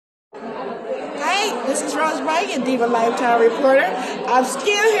Hi, this is Rose Bright, your Diva Lifetime reporter. I'm still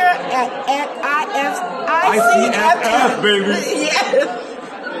here at ICFF, baby. Yes.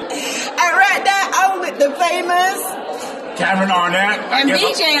 And right now, I'm with the famous Cameron Arnett. And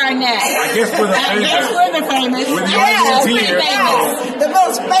BJ Arnett. I guess we're the famous. I guess we're the famous. We're the only ones here. Yes, the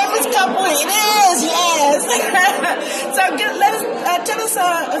most famous couple it is, yes. So let us, tell us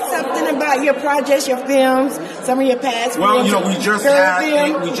something about your projects, your films, some of your past Well, films. you know,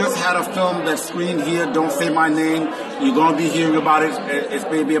 we just had a film that screened here, Don't Say My Name. You're going to be hearing about it. It's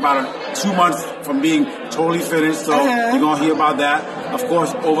maybe about 2 months from being totally finished, so you're going to hear about that. Of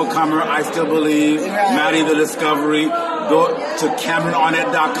course, Overcomer, I Still Believe, Maddie the Discovery. Go to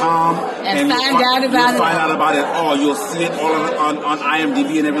CameronArnett.com and find out about it all. You'll see it all on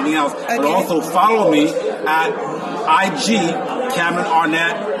IMDb and everything else. Okay. But also follow me at IG Cameron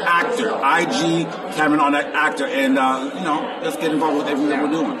Arnett Actor. IG Cameron Arnett Actor. And, you know, let's get involved with everything that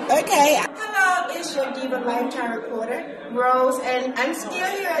we're doing. Okay. Hello, it's your Diva Lifetime reporter, Rose, and I'm still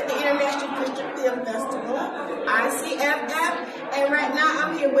here at the International Christian Film Festival, ICFF. And right now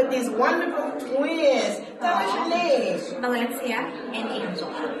I'm here with these wonderful twins. Tell us your names. Valencia and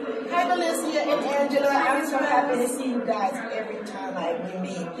Angela. Hi, Valencia and Angela. I'm so happy to see you guys every time we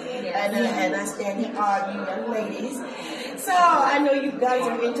meet. And I stand here, all you young ladies. So I know you guys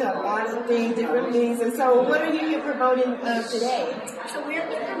are into a lot of things, different things. And so what are you here promoting today? So we're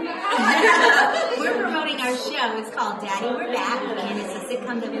promoting our show. It's called Daddy, We're Back. And it's a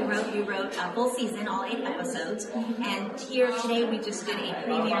sitcom that we wrote. We wrote a full season, all 8 episodes. And here today we just did a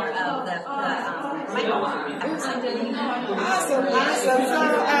premiere of the pilot episode. Awesome. So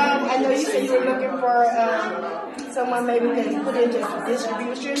I know you said you were looking for someone maybe can put into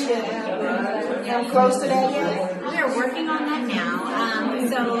distribution and close to that yet? We are working on that now.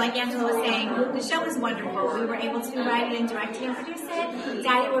 So like Angela was saying, the show is wonderful. We were able to write it and direct it and produce it.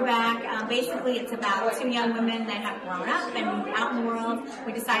 Daddy, We're Back. Basically, it's about 2 young women that have grown up and moved out in the world.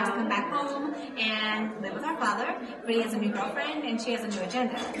 We decided to come back home and live with our father, but he has a new girlfriend and she has a new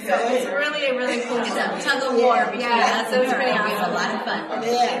agenda. So it's really a really cool show. It's a tug of war between us. So it's pretty awesome. It's a lot of fun.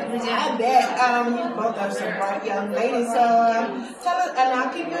 Yeah, I bet. You both are some bright young ladies. So tell us, and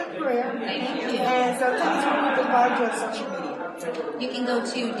I'll keep you in prayer. Thank you. And so tell us where we can find you on social media. You can go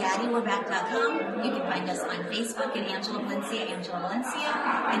to daddywe'reback.com. You can find us on Facebook at Angela Valencia,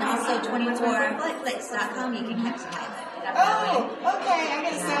 and also 24flicks.com. You can catch the pilot. Oh, okay. I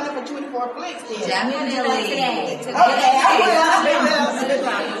got to sign up for 24 Flicks then. Definitely. Today. Okay, I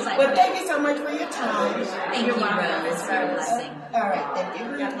will. Well, thank you so much for your time. Thank you, Rose. It's a blessing. All right, thank you.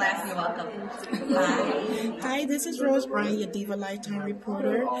 God bless. You're welcome. Bye. Hi, this is Rose Bright, your Diva Lifetime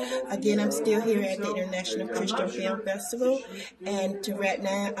reporter. Again, I'm still here at the International Christian Film Festival, and right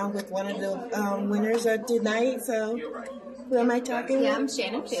now I'm with one of the winners of tonight. So, who am I talking with? Yeah, I'm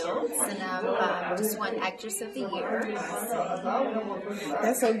Shannon Fields, and I'm just won Actress of the Year.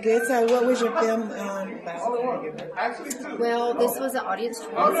 That's so good. So, what was your film about? Well, this was an audience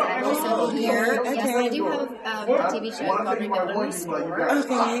choice Actress of the Year. Okay. Yes, I do have a TV show called Remember Me Score that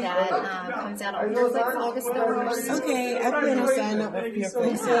comes out on Netflix August 3rd. Okay, I plan on signing up with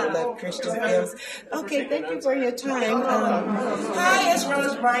Pureflix. I love Christian films. Okay, thank you for your time. Hi, it's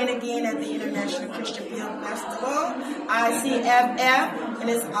Rose Bright again at the International Christian Film Festival, ICFF, and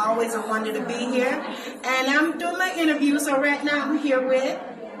it's always a wonder to be here. And I'm doing my interview, so right now I'm here with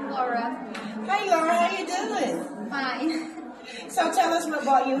Laura. Hi, Laura, how you doing? Fine. So tell us what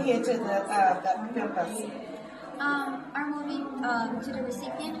brought you here to the film festival. Our movie, To the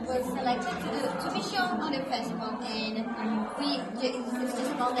Recipient, was selected to be shown on the festival, and it's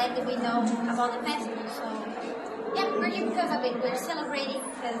just about that we know about the festival. So yeah, really because of it, we're celebrating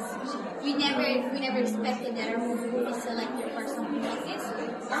because we never expected that our movie would be selected for something like this.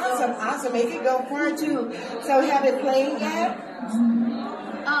 Awesome. It could go far too. So have it played yet?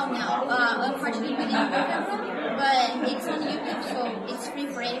 Oh no, unfortunately we didn't book it, but it's on YouTube, so it's free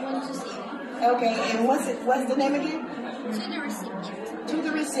for anyone to see. Okay, and what's the name again? To the Recipient. To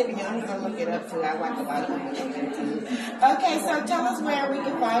the Recipient. I'm going to look it up too. I like a lot of them too. Okay, so tell us where we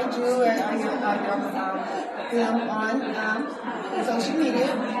can find you or your film on social media.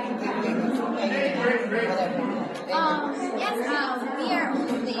 Whatever. We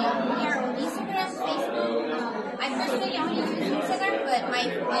are on Instagram, Facebook. I personally only use Instagram, but my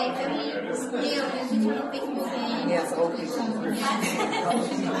family they use it on Facebook and yes, okay.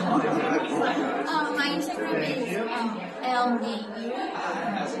 My Instagram is LAU.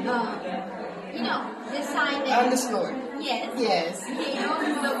 The sign that underscore. Yes.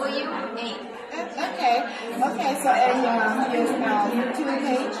 KOWA. Okay. So and your YouTube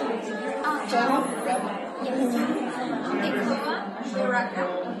page, channel. Yes. Ekova Baraka.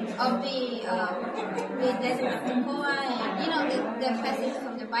 of the desert of Tekoa and the passages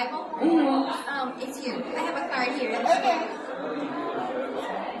from the Bible. It's here. I have a card here. Okay.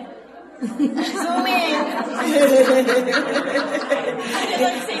 Zoom in.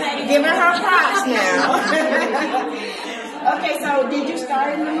 Giving her props now. Okay, so did you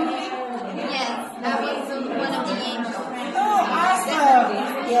start in the movie? Yes, I was one of the angels. Oh, awesome.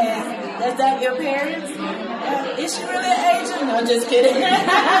 Yes. Is that your parents? Is she really an angel? No, just kidding. I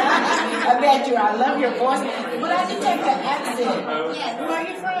bet you. I love your voice. But I detect the accent. Yes. Where are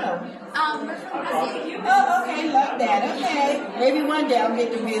you from? We're from Brazil. Oh, okay. Love that. Okay. Maybe one day I'll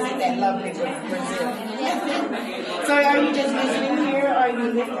get to visit that lovely Brazil. So are you just visiting here or are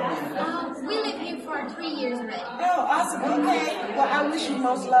you living here? We live here for 3 years already. Oh, awesome. Okay. Well, I wish you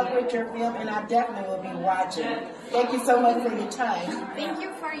most luck with your film, and I definitely will be watching. Thank you so much for your time. Thank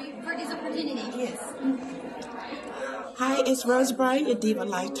you for this opportunity. Yes. Hi, it's Rose Bryant, your Diva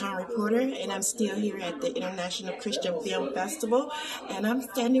Lifetime reporter, and I'm still here at the International Christian Film Festival, and I'm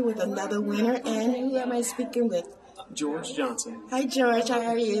standing with another winner, and who am I speaking with? George Johnson. Hi, George. How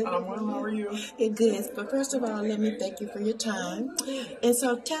are you? I'm well. How are you? Good. But first of all, let me thank you for your time. And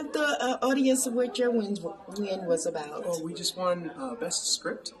so tell the audience what your win was about. Well, we just won Best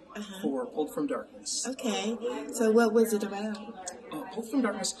Script for Pulled from Darkness. Okay. So what was it about? Pulled from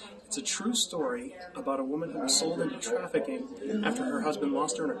Darkness, it's a true story about a woman who was sold into trafficking after her husband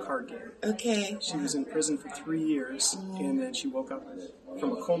lost her in a card game. Okay. She was in prison for 3 years, and then she woke up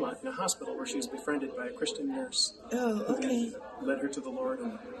from a coma in a hospital where she was befriended by a Christian nurse. Oh, okay. Who led her to the Lord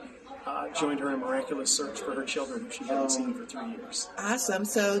and joined her in a miraculous search for her children who she hadn't seen for 3 years. Awesome.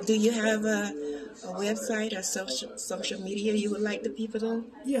 So do you have a website or social media you would like the people to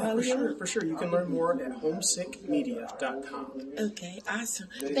follow you? For sure. You can learn more at homesickmedia.com. Okay, awesome.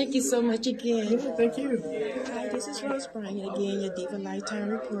 Thank you so much again. Thank you. Hi, this is Rose Bryant again, your Diva Lifetime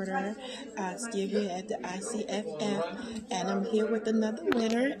reporter. Still here at the ICFF, and I'm here with another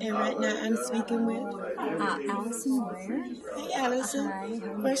winner. And right now I'm speaking with Allison Moyer. Hey, Allison. Hi.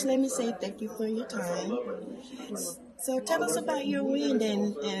 First, let me say thank you for your time. So tell us about your win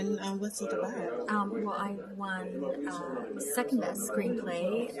and what's it about? Well, I won second best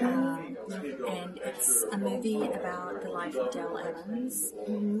screenplay, and it's a movie about the life of Dell Evans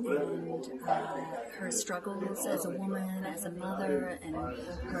and her struggles as a woman, as a mother, and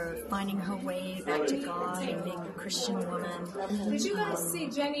her finding her way back to God and being a Christian woman. Did you guys see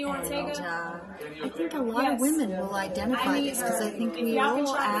Jenny Ortega? I think a lot of women will identify this because I think we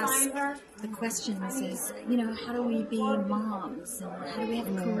all ask the questions is, how do we be moms, and how do we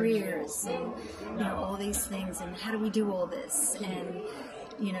have careers, and, all these things, and how do we do all this? And,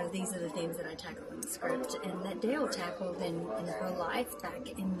 these are the things that I tackle in the script, and that Dale tackled in her life back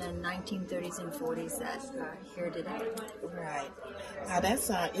in the 1930s and 40s that are here today. Right. Now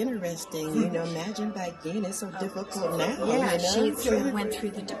that's interesting. Imagine back then it's so difficult now. Yeah, she went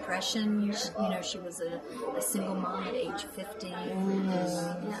through the Depression. She was a single mom at age 50.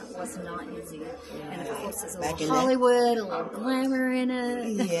 Yeah, it was not easy. And of course, there's a little Hollywood, a little glamour in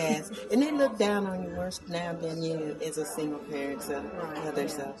it. Yes, and they look down on you worse now than you as a single parent. So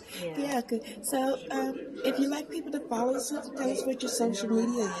others. So good. So if you like people to follow us, tell us what your social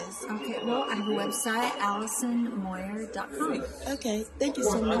media is. Okay. Well, I have a website, AllisonMoyer.com. Okay. Thank you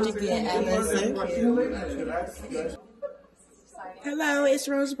so much again, Allison. Hello, it's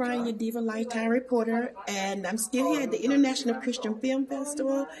Rose Bryant, your Diva Lifetime reporter, and I'm still here at the International Christian Film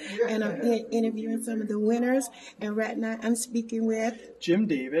Festival, and I'm interviewing some of the winners, and right now I'm speaking with Jim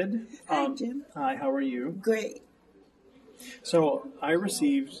David. Hi, Jim. Hi, how are you? Great. So I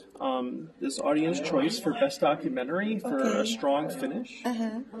received this audience choice for Best Documentary for A Strong Finish.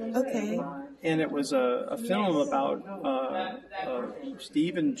 Okay. And it was a film about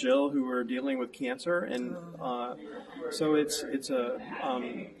Steve and Jill who were dealing with cancer, and so it's a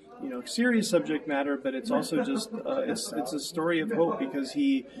serious subject matter, but it's also just it's a story of hope because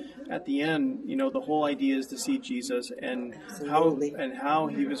he, at the end, the whole idea is to see Jesus and how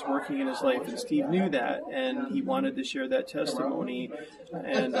he was working in his life, and Steve knew that, and he wanted to share that testimony,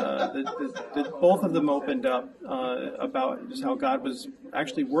 and both of them opened up about just how God was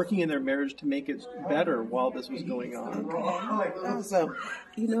actually working in their marriage to make it better while this was going on. Okay. Awesome.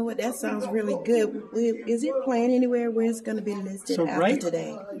 You know what? That sounds really good. Is it playing anywhere where it's going to be listed after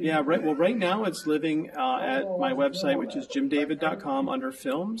today? Yeah, right. Well, right now it's living at my website, which is jimdavid.com under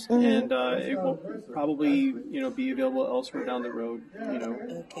films. and it will probably be available elsewhere down the road.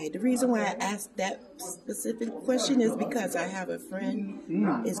 Okay. The reason why I asked that specific question is because I have a friend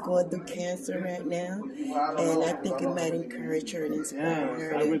is going through cancer right now, and I think it might encourage her and inspire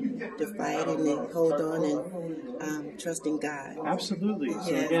her to fight and then hold on and trust in God. Absolutely.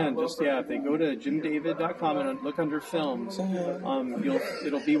 So again, if they go to jimdavid.com and look under films,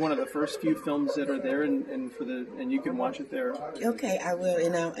 it'll be one of the first few films that are there, and you can watch it there. Okay, I will,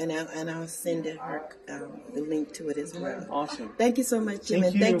 and I'll send her the link to it as well. Awesome. Thank you so much, Jim,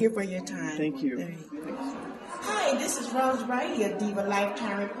 and thank you for your time. Thank you. Hi, this is Rose Wright, your Diva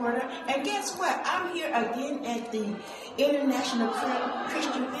Lifetime Reporter, and guess what? I'm here again at the International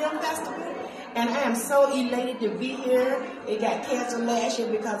Christian Film Festival, and I am so elated to be here. It got canceled last year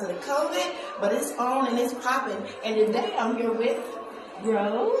because of the COVID, but it's on and it's popping, and today I'm here with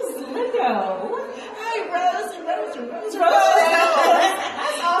Rose Lindo. Hi, Rose. Rose.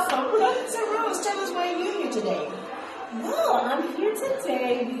 That's awesome. So, Rose, tell us why you're here today. Well, I'm here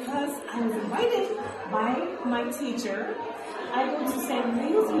today because I was invited by my teacher. I go to St.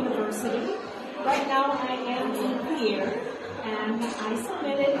 Louis University. Right now I am in here, and I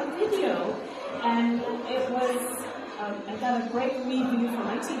submitted a video, and it was, I got a great review from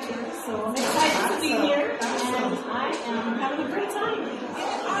my teacher, so I'm excited to be here, and I am having a great time.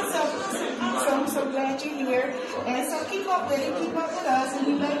 Awesome. I'm so glad you're here. And so keep up with it, keep up with us, and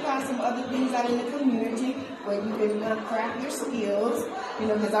you may find some other things out in the community where you can craft your skills,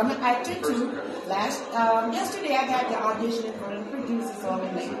 because I'm an actor too. Yesterday I got the audition in front of the producer, so I'm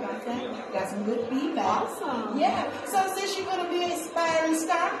excited about that. Got some good feedback. Awesome. Yeah. So since you're going to be an inspiring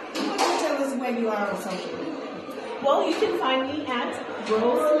star, why don't you tell us where you are on social media? Well, you can find me at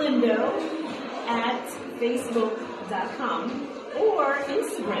Rose Lindo at Facebook.com or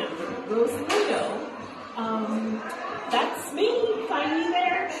Instagram, Rose Lindo. That's me. Find me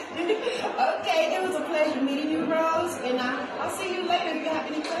there. Okay, it was a pleasure meeting you, Rose, and I'll see you later. If you have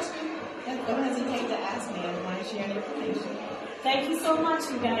any questions, don't hesitate to ask me. I want to share any information. Thank you so much,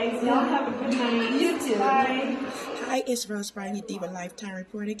 you guys. Y'all have a good night. You too. Bye. Hi, it's Rose Bryan, your Diva Lifetime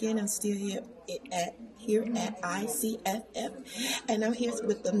Report again. I'm still here at ICFF, and I'm here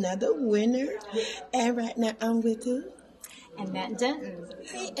with another winner. And right now I'm with who? Annette Denton.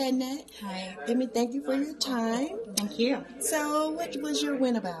 Hey, Annette. Hi. Let me thank you for your time. Thank you. So, what was your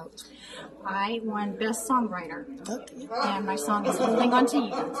win about? I won Best Songwriter. Okay. And my song is Holding On To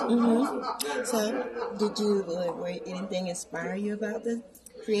You. Mm-hmm. So, did anything inspire you about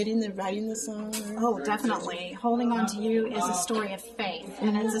writing the song? Oh, definitely. Holding On To You is a story of faith.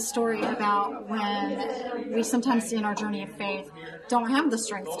 And it's a story about when we sometimes in our journey of faith don't have the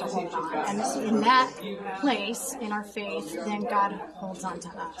strength to hold on. And in that place, in our faith, then God holds on to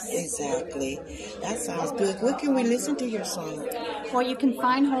us. Exactly. That sounds good. Where can we listen to your song? Well, you can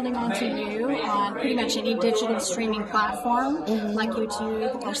find Holding On To You on pretty much any digital streaming platform, like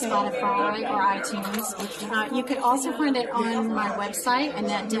YouTube or Spotify or iTunes. You could also find it on my website,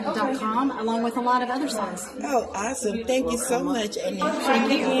 AnnetteDenton.com, along with a lot of other songs. Oh, awesome. Thank you so much. And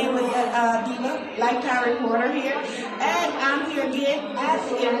thank you again with Diva Lifetime Reporter here. And I'm here again at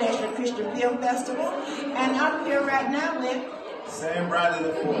the International Christian Film Festival. And I'm here right now with Sam Bradley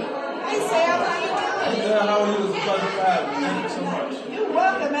IV. Hey Sam, how you doing? Good, how are you? It's a pleasure to have you. Thank you so much. You're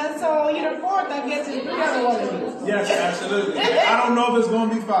welcome, man. So you're the fourth, I guess, is the other one of you. Yes, absolutely. I don't know if it's going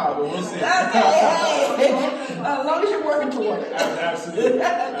to be 5, but we'll see. Okay, as long as you're working toward it. Absolutely. Okay.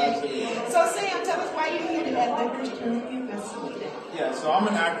 Absolutely. So Sam, tell us why you're here at the Christian Film Festival today. Yeah, so I'm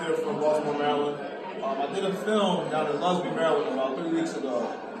an actor from Baltimore, Maryland. I did a film down in Lusby, Maryland about 3 weeks ago.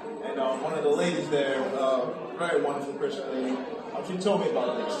 And one of the ladies there, very wonderful Christian lady, she told me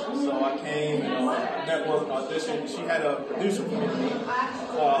about this. So I came and networked, auditioned. She had a producer for me to meet.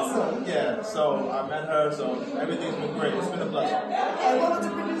 So I met her, so everything's been great. It's been a blessing. Okay, what was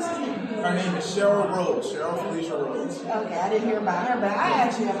the producer's name? Her name is Cheryl Felicia Rhodes. Okay, I didn't hear about her, but I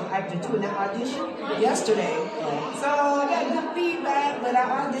actually have an actor too in that audition yesterday. So I got good feedback, but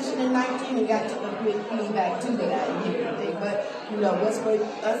I auditioned in 19 and got good feedback too that I didn't hear anything. But what's for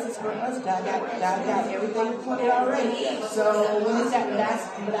us is for us. God got everything appointed already. So when it's that's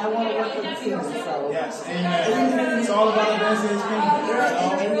but I want to work for the kingdom. So yes, amen. It's all about advancing His kingdom.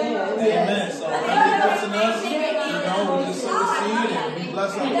 Amen. So whatever He puts in us, we just sow the seed and we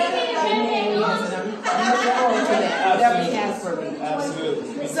bless others. Amen. I'm looking forward to that. Whatever He has for me.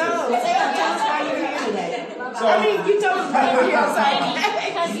 Absolutely. So, Sarah, tell us why you're here today. You told us why you're here. Sorry.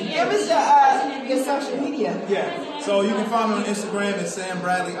 Give us your social media. Yeah. So you can find me on Instagram at Sam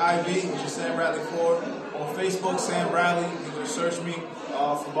Bradley IV, which is Sam Bradley 4. On Facebook, Sam Bradley. You can search me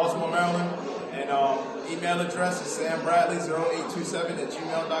from Baltimore, Maryland. And email address is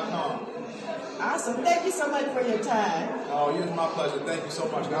sambradley0827@gmail.com. Awesome. Thank you so much for your time. Oh, it was my pleasure. Thank you so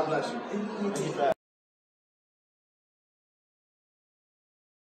much. God bless you. You too.